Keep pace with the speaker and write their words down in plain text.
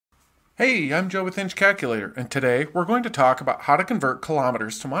Hey, I'm Joe with Inch Calculator, and today we're going to talk about how to convert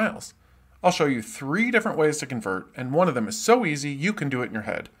kilometers to miles. I'll show you 3 different ways to convert, and one of them is so easy you can do it in your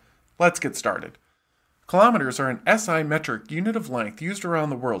head. Let's get started. Kilometers are an SI metric unit of length used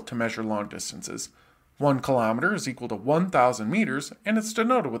around the world to measure long distances. 1 kilometer is equal to 1,000 meters, and it's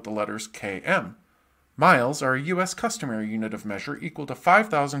denoted with the letters km. Miles are a US customary unit of measure equal to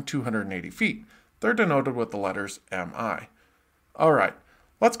 5,280 feet. They're denoted with the letters mi. Alright.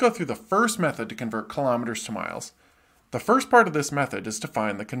 Let's go through the first method to convert kilometers to miles. The first part of this method is to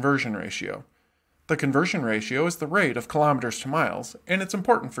find the conversion ratio. The conversion ratio is the rate of kilometers to miles, and it's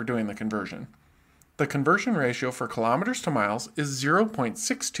important for doing the conversion. The conversion ratio for kilometers to miles is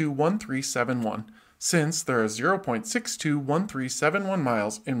 0.621371, since there are 0.621371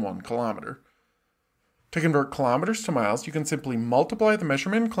 miles in 1 kilometer. To convert kilometers to miles, you can simply multiply the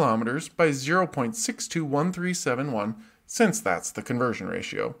measurement in kilometers by 0.621371, since that's the conversion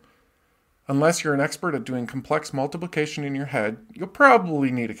ratio. Unless you're an expert at doing complex multiplication in your head, you'll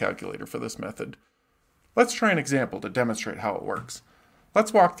probably need a calculator for this method. Let's try an example to demonstrate how it works.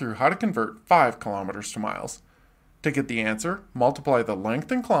 Let's walk through how to convert 5 kilometers to miles. To get the answer, multiply the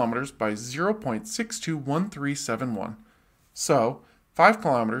length in kilometers by 0.621371. So, 5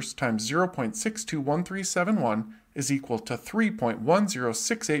 kilometers times 0.621371 is equal to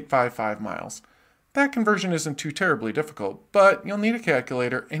 3.106855 miles. That conversion isn't too terribly difficult, but you'll need a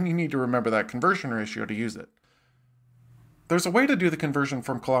calculator and you need to remember that conversion ratio to use it. There's a way to do the conversion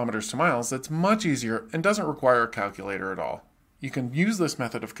from kilometers to miles that's much easier and doesn't require a calculator at all. You can use this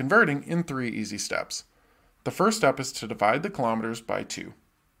method of converting in 3 easy steps. The first step is to divide the kilometers by 2.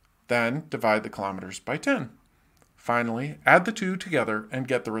 Then divide the kilometers by 10. Finally, add the 2 together and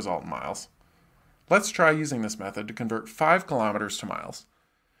get the result in miles. Let's try using this method to convert 5 kilometers to miles.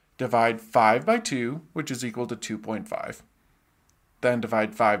 Divide 5 by 2, which is equal to 2.5. Then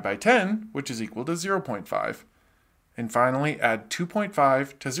divide 5 by 10, which is equal to 0.5. And finally, add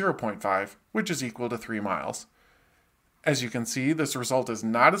 2.5 to 0.5, which is equal to 3 miles. As you can see, this result is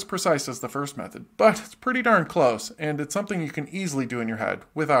not as precise as the first method, but it's pretty darn close, and it's something you can easily do in your head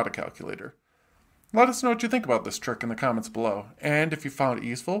without a calculator. Let us know what you think about this trick in the comments below, and if you found it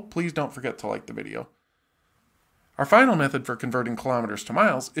useful, please don't forget to like the video. Our final method for converting kilometers to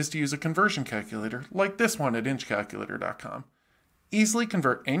miles is to use a conversion calculator like this one at inchcalculator.com. Easily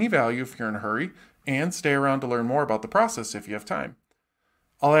convert any value if you're in a hurry, and stay around to learn more about the process if you have time.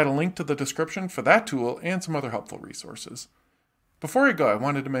 I'll add a link to the description for that tool and some other helpful resources. Before I go, I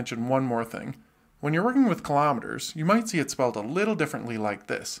wanted to mention one more thing. When you're working with kilometers, you might see it spelled a little differently like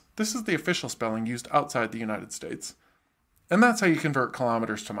this. This is the official spelling used outside the United States. And that's how you convert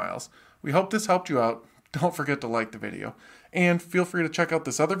kilometers to miles. We hope this helped you out. Don't forget to like the video, and feel free to check out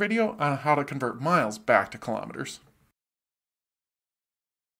this other video on how to convert miles back to kilometers.